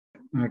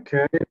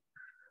Okay.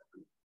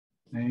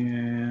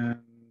 And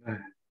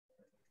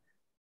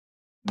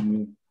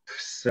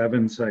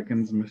 7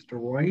 seconds, Mr.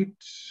 White.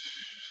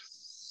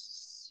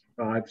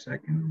 5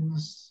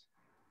 seconds.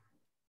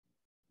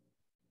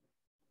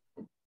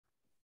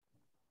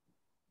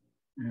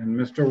 And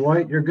Mr.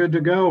 White, you're good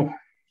to go.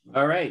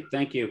 All right,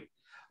 thank you.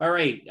 All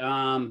right,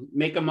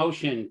 make a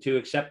motion to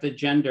accept the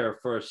agenda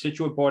for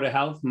Scituate Board of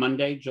Health,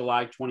 Monday,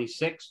 July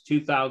 26,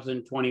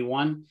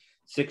 2021,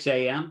 6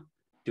 a.m.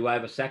 Do I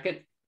have a second?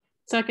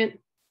 Second.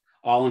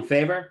 All in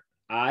favor?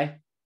 Aye.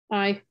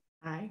 Aye.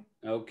 Aye.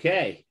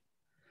 Okay.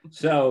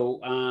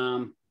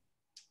 So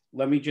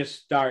let me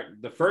just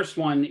start. The first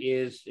one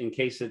is, in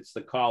case it's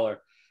the caller,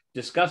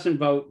 discuss and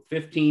vote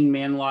 15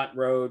 Manlot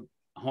Road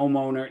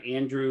homeowner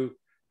Andrew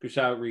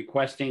Cusau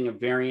requesting a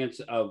variance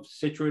of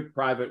Scituate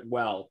private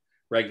well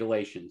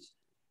regulations.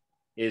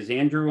 Is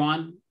Andrew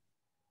on?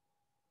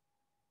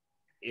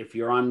 If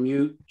you're on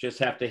mute, just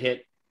have to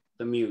hit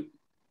the mute.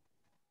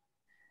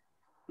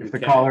 If the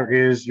caller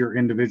is your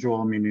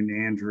individual, meaning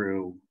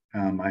Andrew,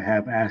 I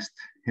have asked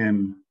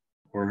him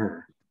or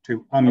her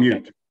to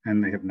unmute,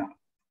 and they have not.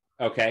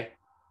 Okay.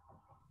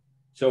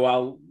 So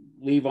I'll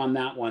leave on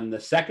that one. The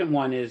second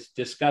one is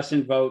discuss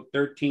and vote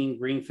 13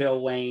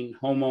 Greenfield Lane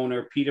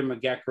homeowner Peter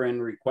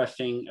McGeckran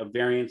requesting a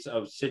variance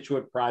of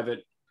Scituate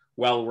private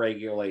well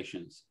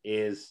regulations.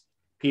 Is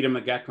Peter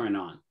McGeckran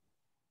on?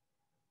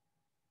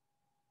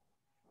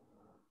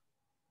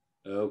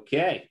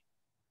 Okay.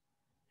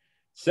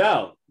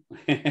 So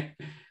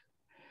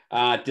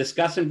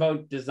discuss and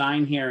vote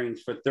design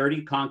hearings for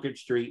 30 Concord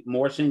Street,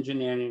 Morse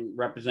Engineering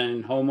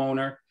representing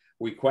homeowner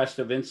request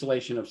of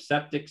installation of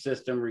septic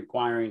system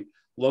requiring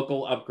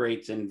local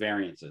upgrades and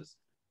variances.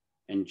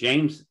 And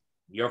James,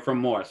 you're from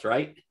Morse,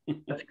 right?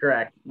 That's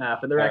correct.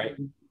 For the record,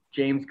 right.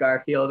 James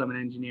Garfield, I'm an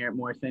engineer at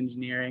Morse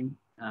Engineering.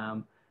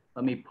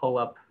 Let me pull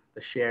up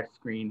the share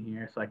screen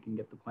here so I can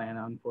get the plan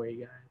on for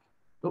you guys.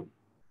 Oh,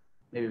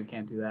 maybe we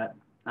can't do that.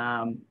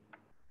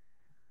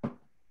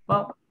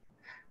 Well,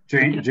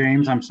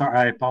 James, I'm sorry.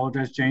 I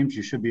apologize, James.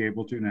 You should be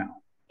able to now.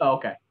 Oh,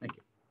 okay. Thank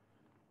you.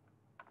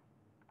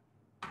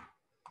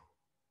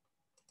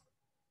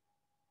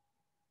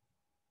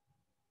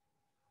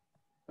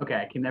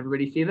 Okay. Can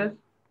everybody see this?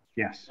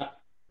 Yes.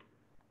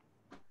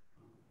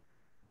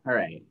 All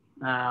right.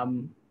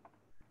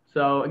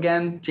 So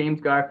again,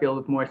 James Garfield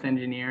with Morse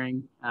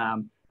Engineering.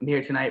 I'm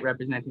here tonight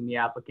representing the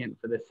applicant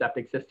for the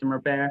septic system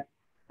repair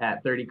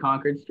at 30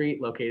 Concord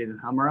Street, located in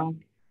Hummerock.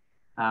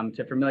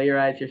 To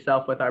familiarize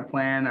yourself with our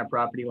plan, our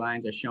property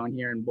lines are shown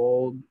here in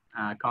bold.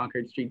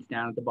 Concord Street's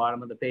down at the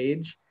bottom of the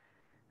page.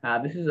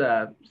 This is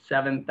a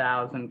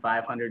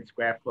 7,500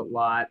 square foot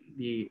lot.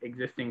 The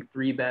existing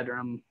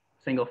 3-bedroom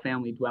single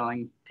family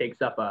dwelling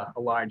takes up a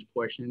large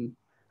portion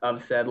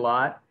of said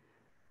lot.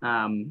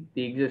 The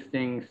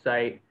existing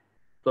site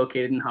is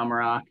located in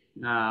Hummerock,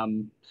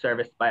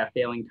 serviced by a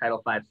failing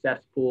Title V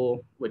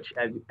cesspool, which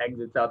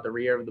exits out the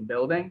rear of the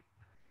building.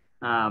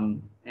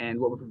 And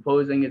what we're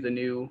proposing is a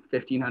new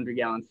 1,500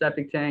 gallon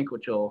septic tank,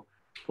 which will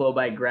flow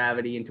by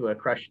gravity into a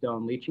crushed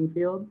stone leaching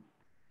field.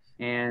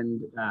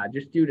 And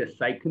just due to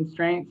site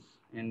constraints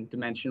and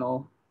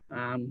dimensional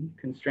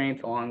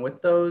constraints along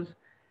with those,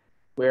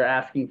 we're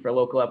asking for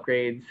local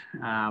upgrades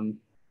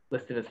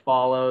listed as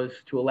follows: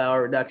 to allow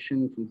a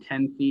reduction from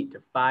 10 feet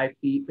to 5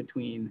 feet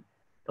between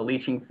the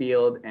leaching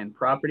field and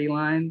property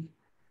lines,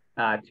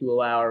 to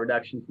allow a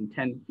reduction from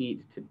 10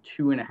 feet to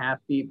 2.5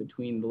 feet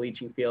between the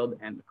leaching field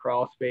and the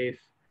crawl space,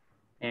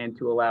 and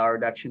to allow a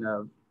reduction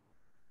of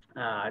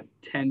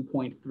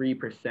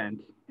 10.3%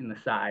 in the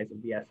size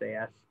of the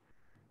SAS.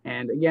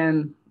 And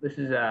again, this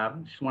is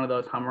just one of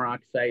those Hummerock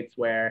sites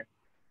where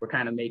we're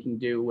kind of making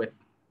do with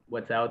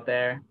what's out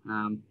there.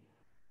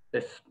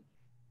 This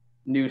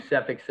new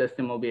septic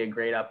system will be a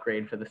great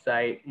upgrade for the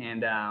site,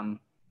 and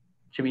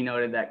should be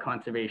noted that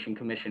Conservation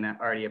Commission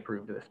already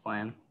approved this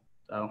plan.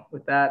 So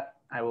with that,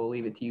 I will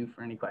leave it to you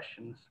for any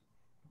questions.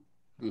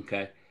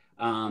 Okay.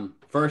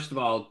 First of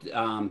all,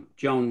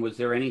 Joan, was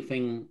there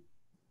anything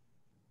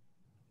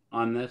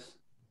on this,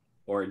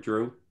 or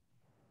Drew?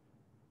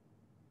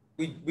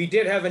 We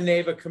did have a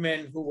neighbor come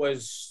in who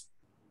was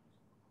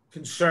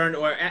concerned,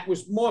 or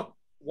was more,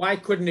 why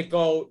couldn't it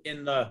go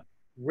in the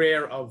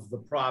rear of the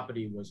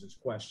property was his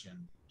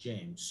question,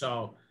 James.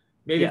 So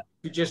maybe you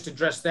could just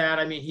address that.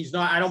 I mean, he's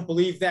not, I don't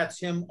believe that's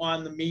him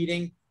on the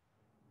meeting.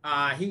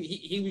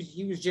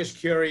 He was just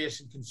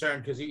curious and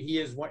concerned because he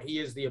is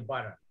the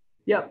abutter.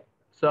 Yep.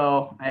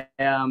 So I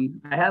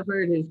have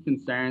heard his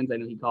concerns. I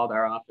know he called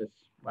our office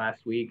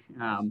last week.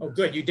 Oh,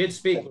 good. You did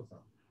speak with him.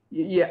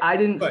 Yeah, I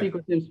didn't speak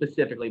with him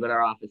specifically, but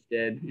our office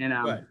did. And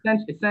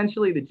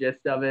essentially the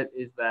gist of it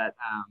is that,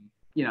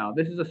 you know,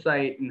 this is a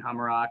site in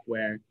Hummerock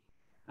where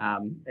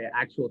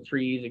actual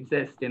trees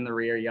exist in the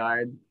rear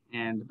yard.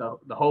 And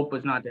the hope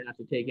was not to have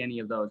to take any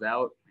of those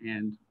out.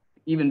 And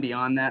even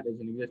beyond that, there's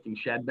an existing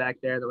shed back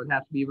there that would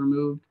have to be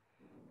removed.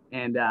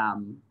 And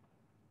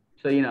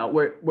so, you know,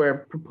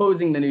 we're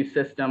proposing the new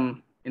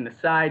system in the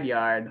side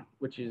yard,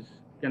 which is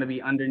going to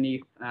be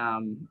underneath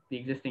the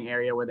existing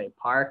area where they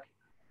park.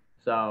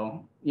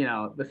 So, you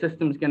know, the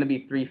system's going to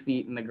be 3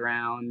 feet in the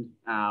ground.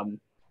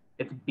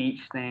 It's beach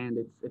sand.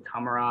 It's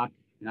Hummerock.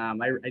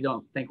 I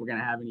don't think we're going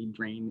to have any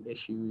drain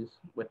issues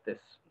with this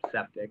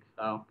septic.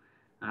 So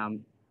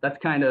that's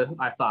kind of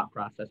our thought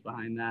process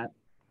behind that.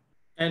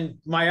 And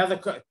my other,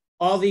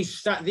 all these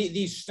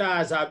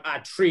stars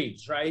are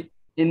trees, right?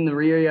 In the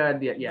rear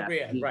yard, yeah.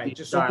 Rear, right,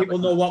 just so people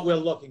know what we're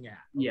looking at.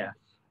 Yes,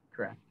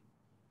 correct.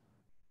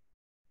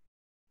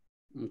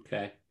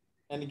 Okay.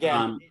 And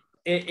again,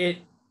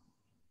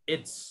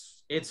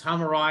 it's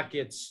Hummerock.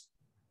 It's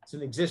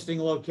an existing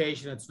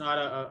location. It's not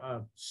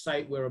a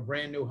site where a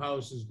brand new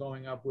house is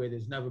going up where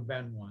there's never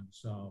been one.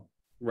 So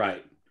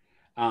right.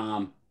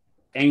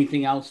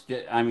 Anything else?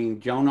 I mean,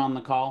 Joan on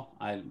the call?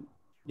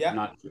 Yeah.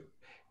 Not sure.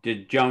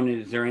 Did Joan?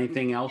 Is there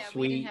anything else? Yeah,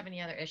 we didn't have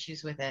any other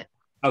issues with it.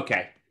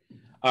 Okay.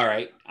 All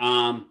right.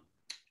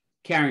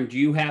 Karen, do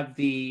you have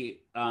the?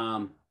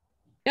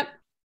 Yep.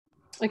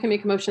 I can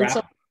make a motion. Draft?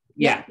 So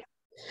Yeah.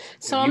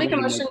 So I'll make a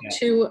motion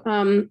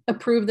to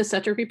approve the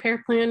septic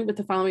repair plan with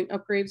the following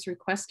upgrades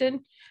requested.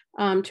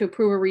 To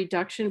approve a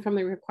reduction from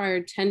the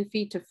required 10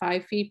 feet to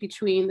 5 feet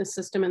between the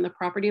system and the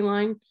property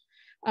line.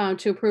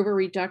 To approve a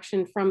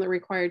reduction from the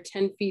required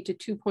 10 feet to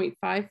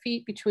 2.5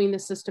 feet between the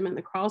system and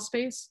the crawl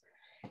space.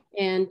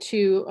 And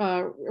to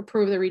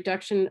approve the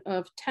reduction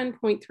of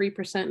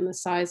 10.3% in the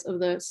size of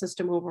the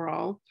system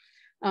overall.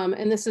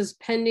 And this is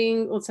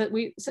pending,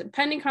 we said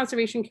pending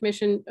Conservation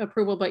Commission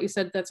approval, but you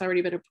said that's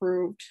already been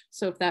approved.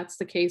 So if that's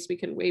the case, we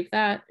can waive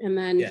that. And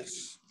then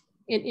yes,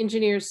 it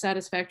engineers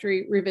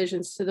satisfactory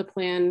revisions to the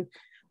plan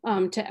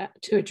to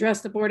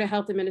address the Board of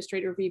Health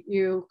Administrative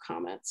Review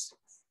comments.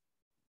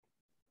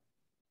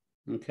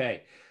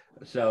 Okay,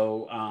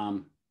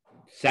 so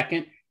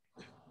second,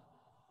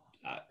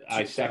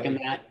 I second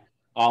that.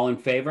 All in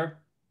favor?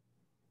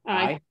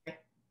 Aye.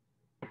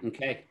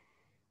 Okay.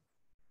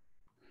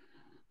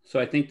 So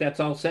I think that's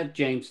all set,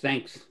 James.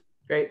 Thanks.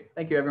 Great.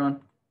 Thank you,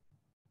 everyone.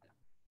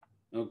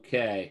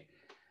 Okay.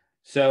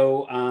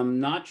 So I'm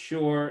not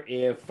sure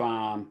if,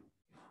 let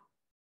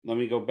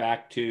me go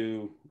back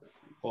to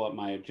pull up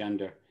my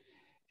agenda.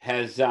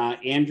 Has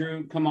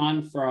Andrew come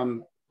on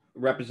from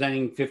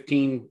representing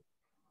 15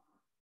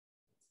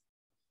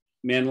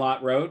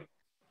 Manlot Road?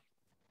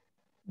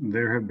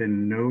 There have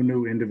been no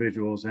new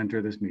individuals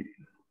enter this meeting.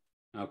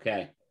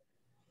 Okay.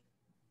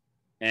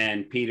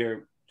 And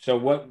Peter, so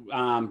what,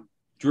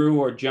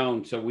 Drew or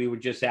Joan, so we would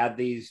just add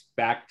these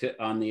back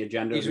to on the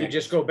agenda. These would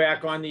just go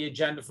back on the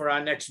agenda for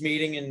our next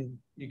meeting, and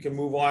you can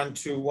move on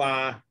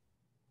to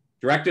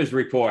Director's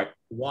report.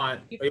 you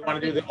want to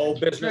do the old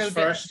business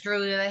first?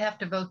 Drew, do they have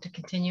to vote to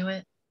continue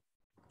it?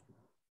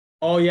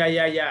 Oh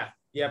yeah,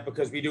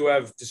 because we do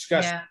have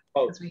discussion.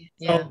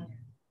 Yeah,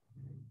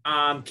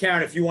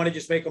 Karen, if you want to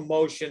just make a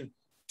motion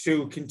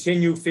to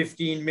continue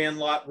 15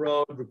 Manlot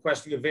Road,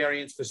 requesting a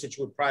variance for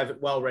Scituate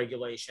private well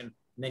regulation,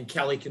 and then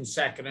Kelly can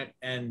second it,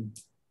 and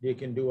you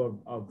can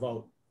do a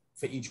vote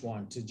for each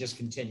one to just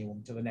continue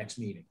them to the next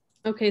meeting.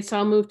 Okay, so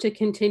I'll move to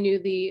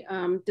continue the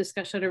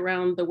discussion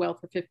around the well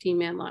for 15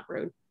 Manlot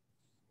Road.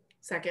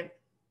 Second.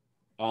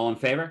 All in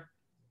favor?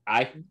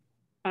 Aye.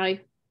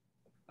 Aye.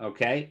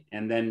 Okay,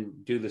 and then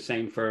do the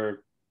same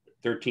for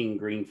 13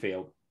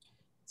 Greenfield.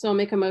 So I'll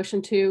make a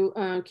motion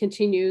to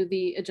continue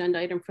the agenda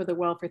item for the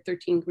well for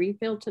 13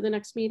 Greenfield to the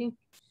next meeting.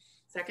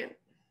 Second.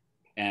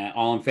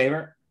 All in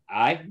favor?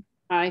 Aye.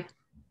 Aye.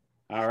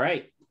 All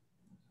right.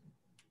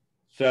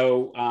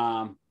 So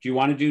do you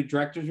want to do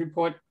director's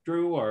report,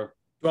 Drew, or?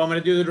 Do you want me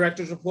to do the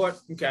director's report?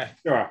 Okay.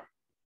 Sure.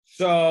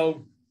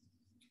 So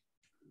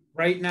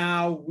right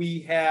now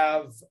we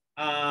have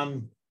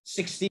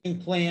 16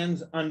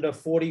 plans under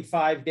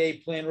 45-day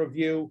plan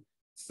review,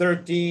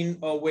 13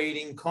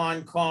 awaiting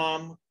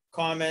Concom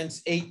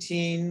comments,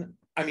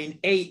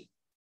 8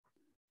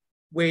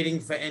 waiting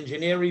for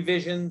engineer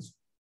revisions.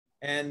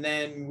 And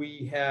then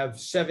we have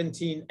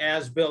 17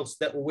 as-built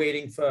that we're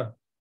waiting for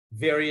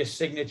various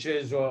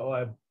signatures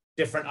or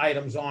different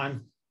items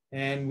on.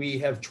 And we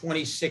have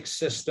 26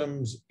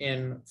 systems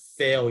in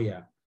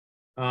failure.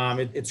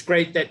 It's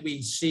great that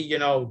we see,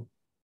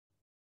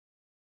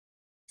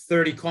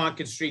 30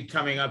 Concord Street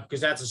coming up, because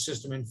that's a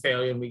system in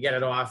failure, and we get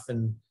it off.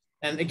 And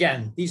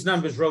again, these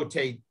numbers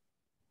rotate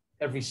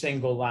every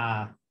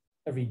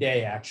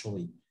day,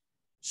 actually.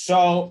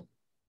 So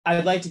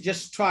I'd like to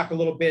just talk a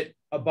little bit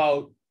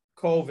about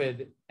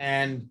COVID,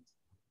 and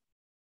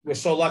we're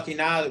so lucky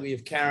now that we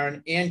have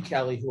Karen and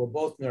Kelly, who are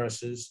both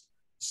nurses.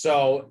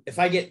 So if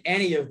I get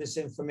any of this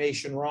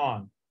information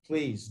wrong,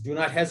 please do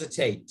not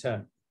hesitate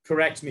to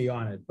correct me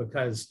on it,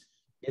 because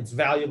it's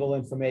valuable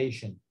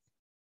information.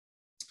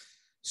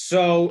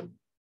 So,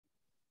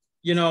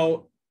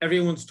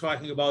 everyone's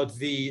talking about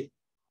the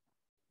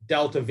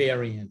Delta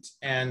variant,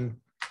 and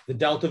the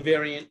Delta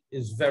variant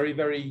is very,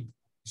 very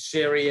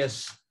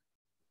serious.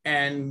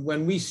 And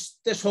when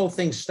this whole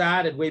thing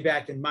started way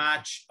back in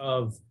March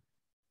of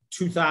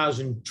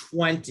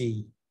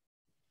 2020,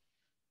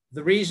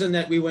 the reason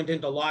that we went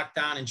into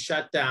lockdown and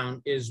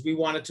shutdown is we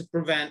wanted to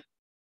prevent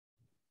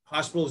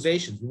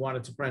hospitalizations. We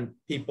wanted to prevent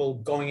people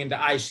going into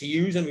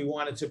ICUs, and we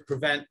wanted to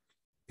prevent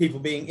people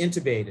being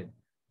intubated.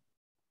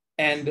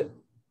 And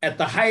at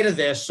the height of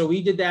this, so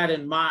we did that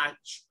in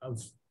March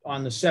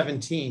on the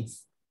 17th.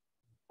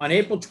 On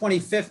April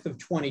 25th of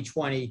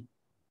 2020,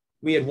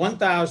 we had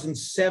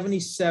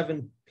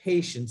 1,077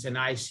 patients in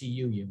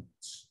ICU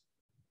units.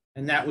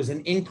 And that was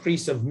an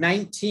increase of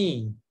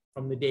 19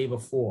 from the day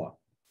before.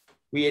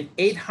 We had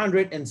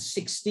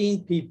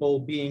 816 people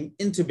being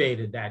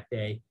intubated that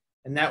day.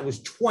 And that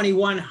was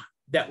 21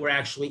 that were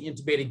actually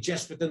intubated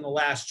just within the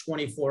last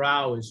 24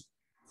 hours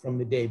from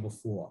the day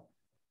before.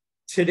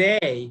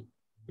 Today,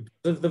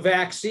 because of the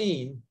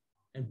vaccine,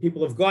 and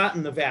people have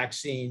gotten the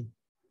vaccine,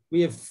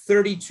 we have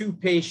 32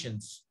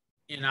 patients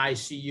in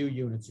ICU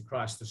units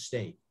across the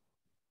state.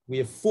 We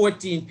have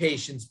 14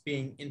 patients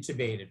being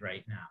intubated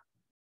right now.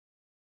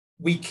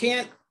 We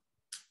can't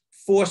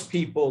force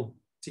people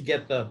to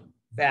get the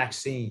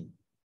vaccine,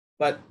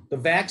 but the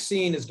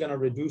vaccine is going to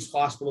reduce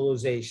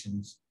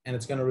hospitalizations and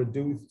it's going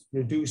to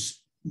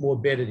reduce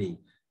morbidity.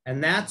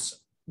 And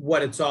that's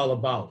what it's all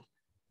about.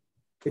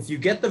 If you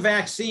get the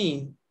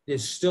vaccine,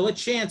 there's still a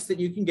chance that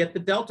you can get the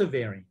Delta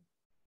variant,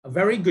 a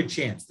very good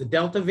chance. The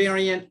Delta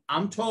variant,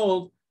 I'm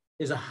told,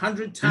 is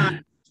 100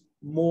 times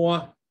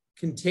more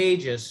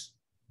contagious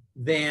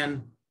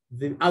than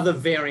the other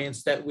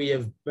variants that we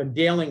have been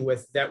dealing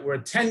with that were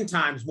 10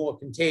 times more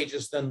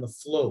contagious than the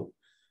flu.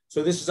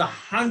 So this is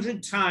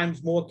 100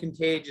 times more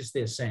contagious,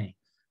 they're saying.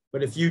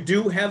 But if you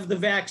do have the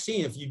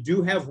vaccine, if you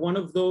do have one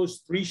of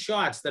those 3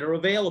 shots that are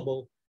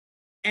available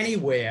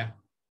anywhere,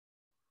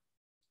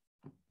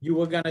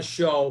 you are going to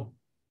show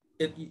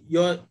it,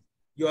 your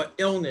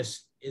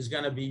illness is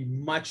going to be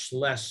much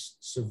less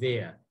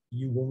severe.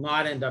 You will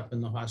not end up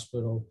in the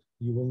hospital.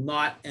 You will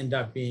not end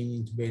up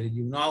being intubated.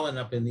 You will not end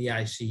up in the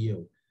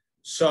ICU.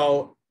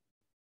 So,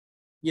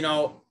 you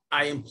know,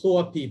 I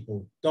implore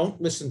people,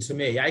 don't listen to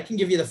me. I can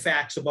give you the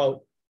facts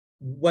about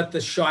what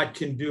the shot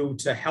can do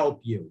to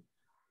help you.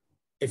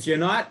 If you're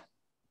not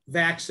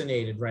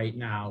vaccinated right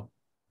now,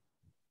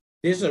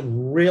 there's a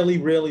really,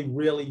 really,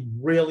 really,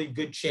 really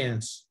good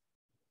chance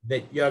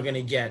that you're going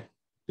to get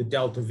the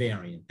Delta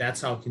variant.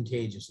 That's how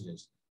contagious it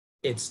is.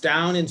 It's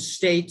down in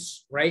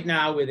states right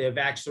now where their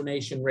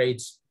vaccination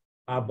rates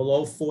are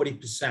below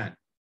 40%.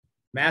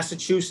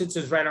 Massachusetts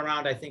is right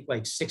around, I think,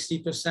 like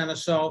 60% or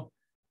so.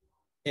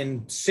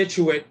 In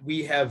Scituate,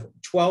 we have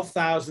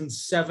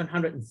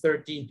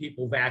 12,713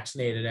 people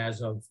vaccinated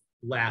as of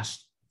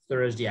last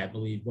Thursday, I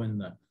believe, when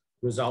the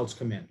results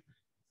come in.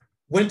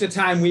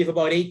 Wintertime, we have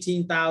about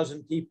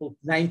 18,000 people,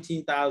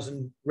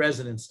 19,000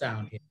 residents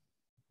down here.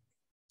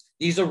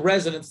 These are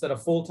residents that are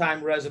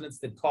full-time residents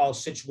that call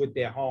Scituate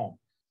their home.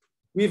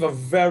 We have a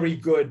very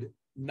good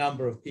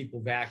number of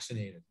people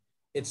vaccinated.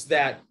 It's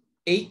that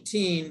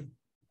 18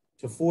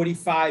 to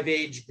 45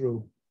 age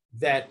group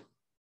that,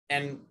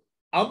 and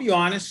I'll be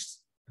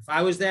honest, if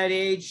I was that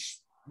age,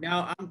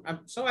 now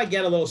so I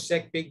get a little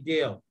sick, big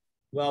deal.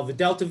 Well, the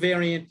Delta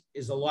variant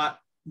is a lot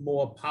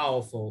more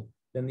powerful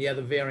than the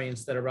other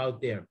variants that are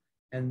out there.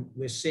 And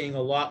we're seeing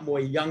a lot more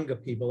younger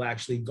people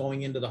actually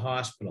going into the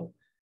hospital.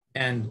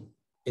 And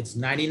it's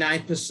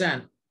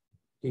 99%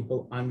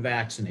 people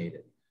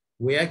unvaccinated.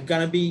 We are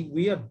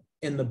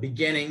in the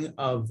beginning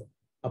of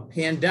a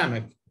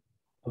pandemic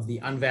of the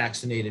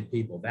unvaccinated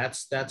people.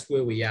 That's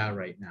where we are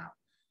right now.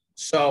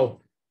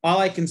 So all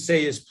I can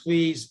say is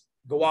please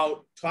go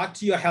out, talk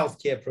to your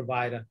healthcare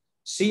provider,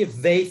 see if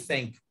they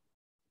think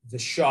the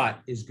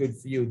shot is good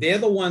for you. They're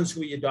the ones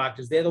who are your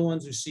doctors. They're the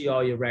ones who see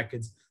all your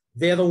records.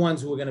 They're the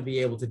ones who are going to be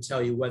able to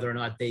tell you whether or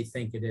not they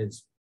think it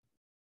is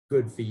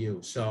good for you.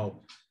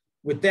 So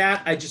with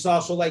that, I just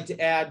also like to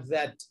add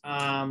that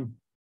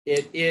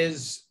it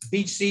is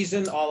beach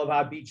season. All of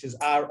our beaches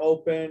are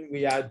open.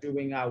 We are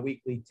doing our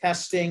weekly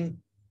testing.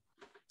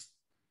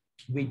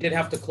 We did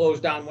have to close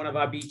down one of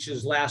our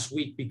beaches last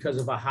week because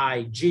of a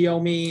high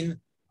geomean.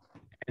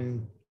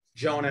 And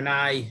Joan and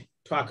I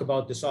talk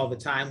about this all the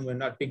time. We're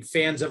not big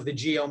fans of the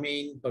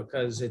geomean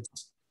because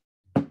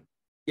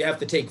you have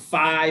to take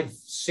 5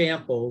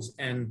 samples,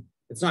 and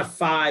it's not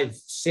 5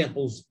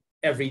 samples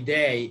every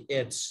day.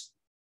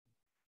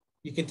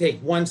 You can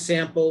take 1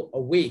 sample a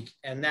week,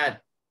 and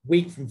that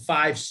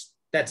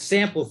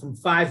sample from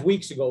 5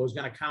 weeks ago is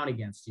going to count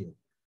against you.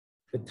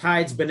 The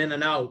tide's been in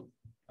and out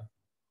a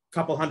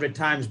couple hundred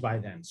times by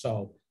then.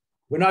 So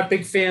we're not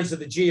big fans of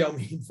the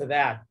geomean for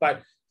that,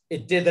 but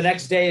the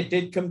next day it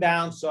did come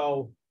down.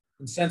 So,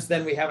 and since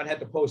then we haven't had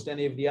to post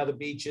any of the other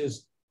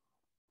beaches.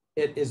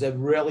 It is a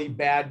really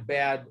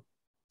bad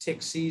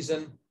tick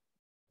season.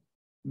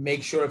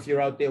 Make sure if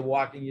you're out there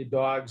walking your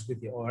dogs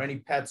or any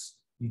pets,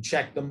 you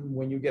check them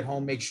when you get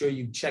home. Make sure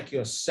you check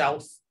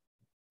yourself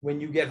when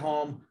you get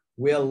home.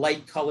 Wear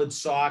light colored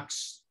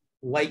socks,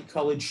 light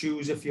colored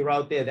shoes if you're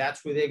out there.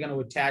 That's where they're going to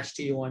attach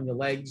to you on your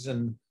legs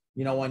and,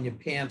 you know, on your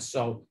pants.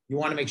 So you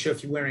want to make sure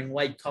if you're wearing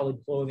light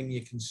colored clothing,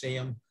 you can see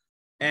them.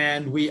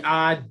 And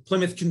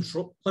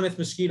Plymouth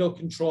Mosquito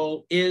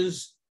Control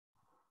is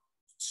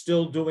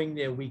still doing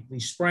their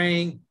weekly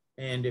spraying.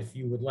 And if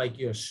you would like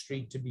your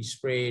street to be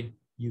sprayed,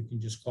 you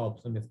can just call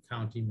Plymouth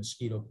County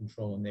Mosquito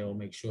Control and they will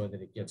make sure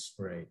that it gets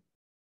sprayed.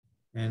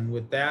 And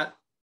with that,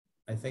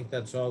 I think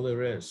that's all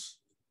there is.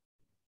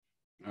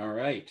 All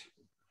right.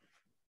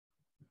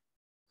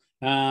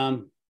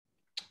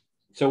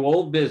 So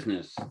old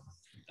business,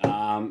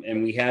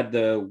 and we had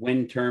the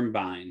wind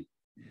turbine.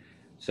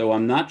 So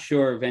I'm not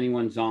sure if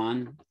anyone's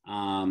on.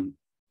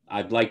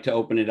 I'd like to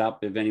open it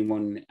up if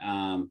anyone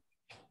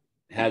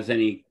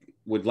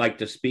would like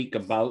to speak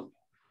about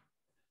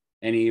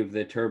any of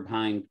the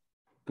turbine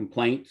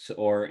complaints,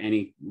 or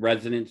any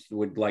residents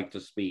would like to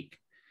speak.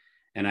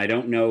 And I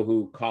don't know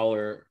who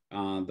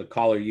the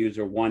caller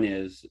user one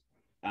is,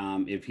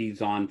 if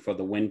he's on for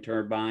the wind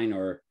turbine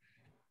or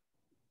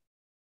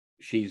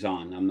she's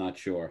on, I'm not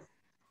sure.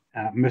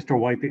 Mr.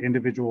 White, the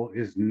individual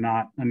is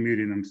not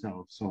unmuting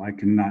themselves, so I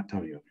cannot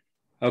tell you.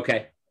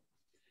 Okay.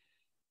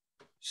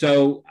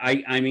 So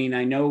I mean,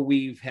 I know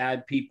we've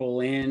had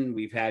people in,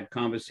 we've had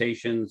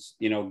conversations,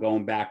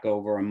 going back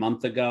over a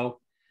month ago.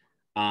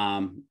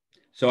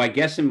 So I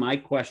guess in my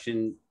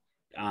question,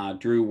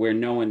 Drew, where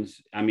no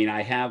one's,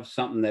 I have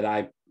something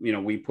that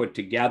we put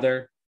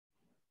together.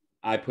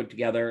 I put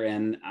together,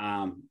 and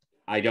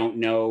I don't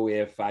know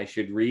if I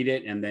should read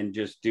it and then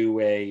just do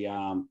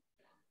a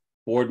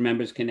board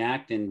members can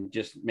act and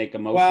just make a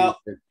motion.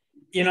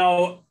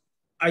 Well,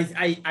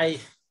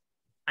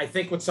 I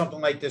think with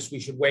something like this, we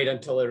should wait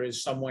until there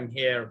is someone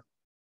here.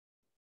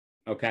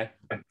 Okay.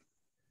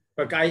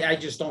 But I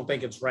just don't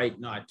think it's right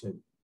not to.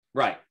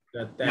 Right.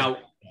 Now,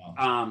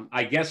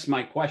 I guess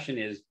my question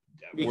is,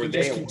 were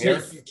they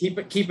aware?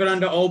 Keep it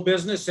under old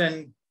business,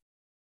 and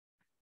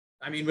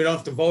we don't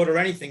have to vote or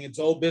anything. It's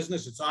old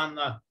business. It's on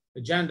the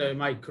agenda.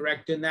 Am I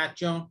correct in that,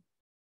 Joan?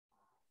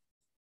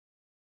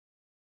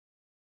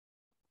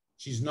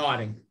 She's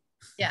nodding.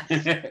 Yes,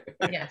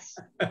 yes.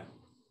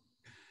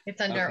 It's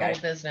under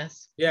old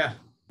business. Yeah.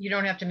 You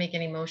don't have to make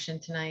any motion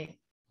tonight.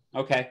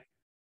 Okay.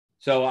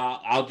 So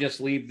I'll just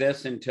leave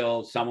this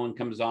until someone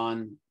comes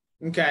on.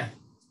 Okay.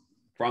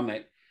 From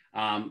it.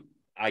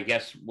 I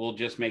guess we'll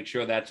just make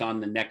sure that's on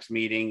the next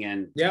meeting,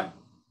 and yep,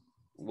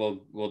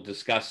 we'll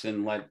discuss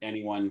and let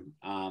anyone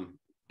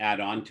add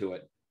on to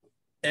it.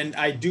 And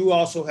I do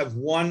also have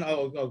one.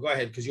 Oh, go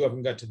ahead, because you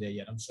haven't got to there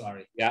yet. I'm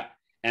sorry. Yeah.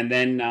 And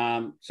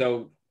then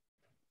so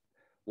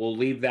we'll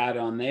leave that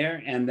on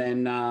there. And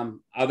then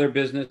other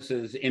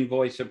businesses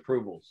invoice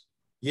approvals.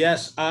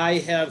 Yes, I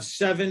have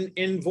 7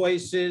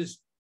 invoices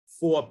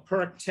for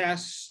perk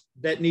tests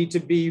that need to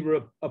be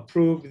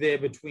approved. They're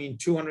between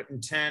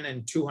 $210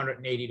 and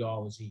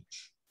 $280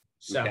 each.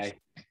 So. Okay.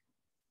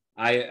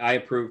 I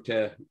approve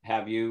to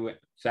have you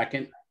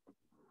second.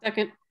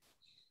 Second.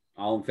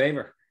 All in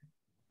favor?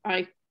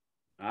 Aye.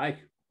 Aye.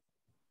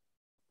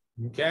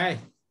 Okay.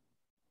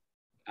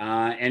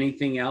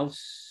 Anything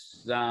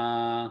else?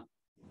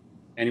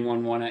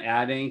 Anyone want to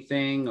add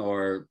anything,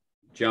 or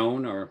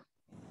Joan, or?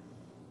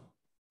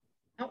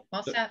 Oh,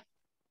 all set.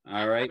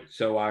 All right.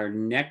 So our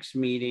next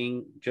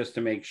meeting, just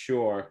to make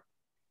sure,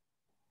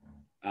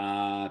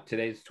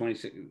 today's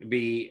 26th,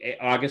 be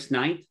August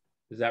 9th.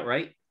 Is that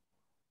right?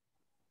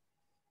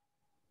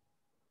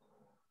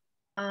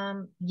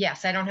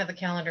 Yes, I don't have the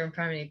calendar in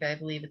front of me, but I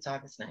believe it's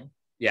August 9th.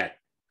 Yeah.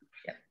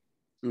 Yep.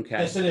 Okay.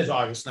 Yes, it is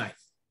August 9th.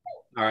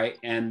 All right.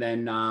 And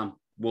then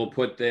we'll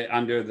put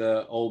under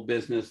the old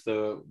business,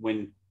 the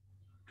wind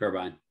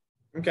turbine.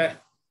 Okay.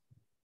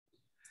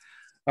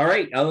 All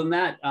right. Other than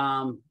that,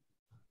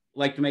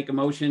 like to make a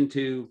motion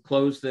to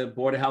close the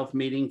Board of Health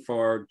meeting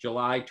for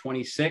July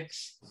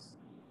 26th.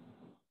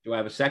 Do I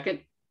have a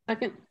second?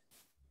 Second.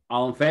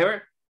 All in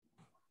favor?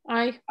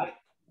 Aye.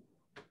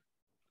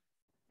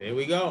 There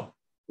we go.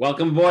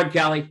 Welcome aboard,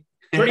 Kelly.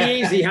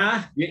 Pretty easy,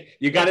 huh?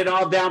 You got it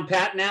all down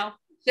pat now?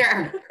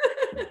 Sure.